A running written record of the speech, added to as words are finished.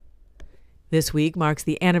This week marks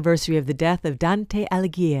the anniversary of the death of Dante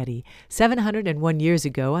Alighieri, 701 years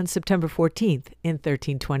ago on September 14th in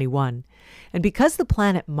 1321. And because the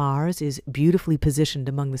planet Mars is beautifully positioned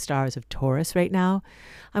among the stars of Taurus right now,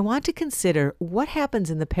 I want to consider what happens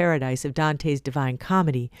in the paradise of Dante's Divine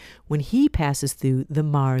Comedy when he passes through the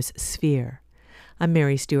Mars sphere. I'm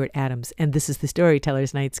Mary Stewart Adams, and this is the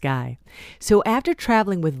Storyteller's Night Sky. So after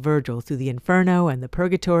traveling with Virgil through the Inferno and the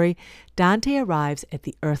Purgatory, Dante arrives at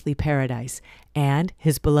the earthly paradise and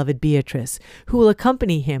his beloved Beatrice, who will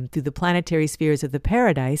accompany him through the planetary spheres of the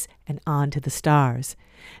paradise and on to the stars.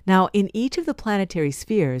 Now, in each of the planetary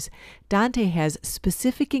spheres, Dante has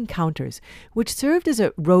specific encounters which served as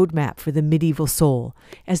a roadmap for the medieval soul,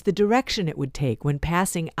 as the direction it would take when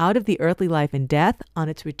passing out of the earthly life and death on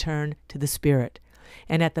its return to the spirit.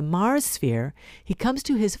 And at the Mars sphere, he comes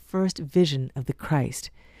to his first vision of the Christ,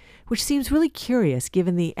 which seems really curious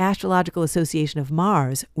given the astrological association of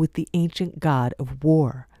Mars with the ancient god of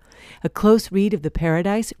war. A close read of the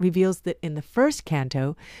Paradise reveals that in the first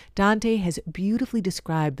canto, Dante has beautifully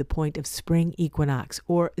described the point of spring equinox,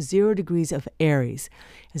 or 0 degrees of Aries,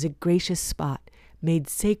 as a gracious spot made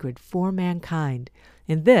sacred for mankind,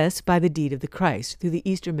 and this by the deed of the Christ through the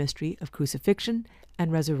Easter mystery of crucifixion and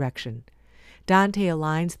resurrection. Dante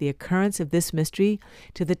aligns the occurrence of this mystery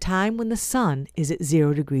to the time when the sun is at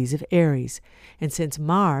 0 degrees of Aries. And since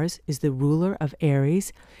Mars is the ruler of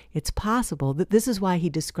Aries, it's possible that this is why he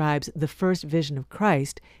describes the first vision of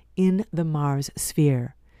Christ in the Mars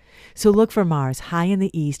sphere. So look for Mars high in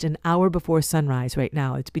the east an hour before sunrise right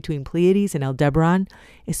now. It's between Pleiades and Aldebaran,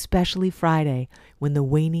 especially Friday when the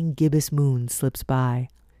waning gibbous moon slips by.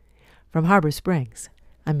 From Harbor Springs,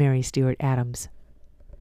 I'm Mary Stewart Adams.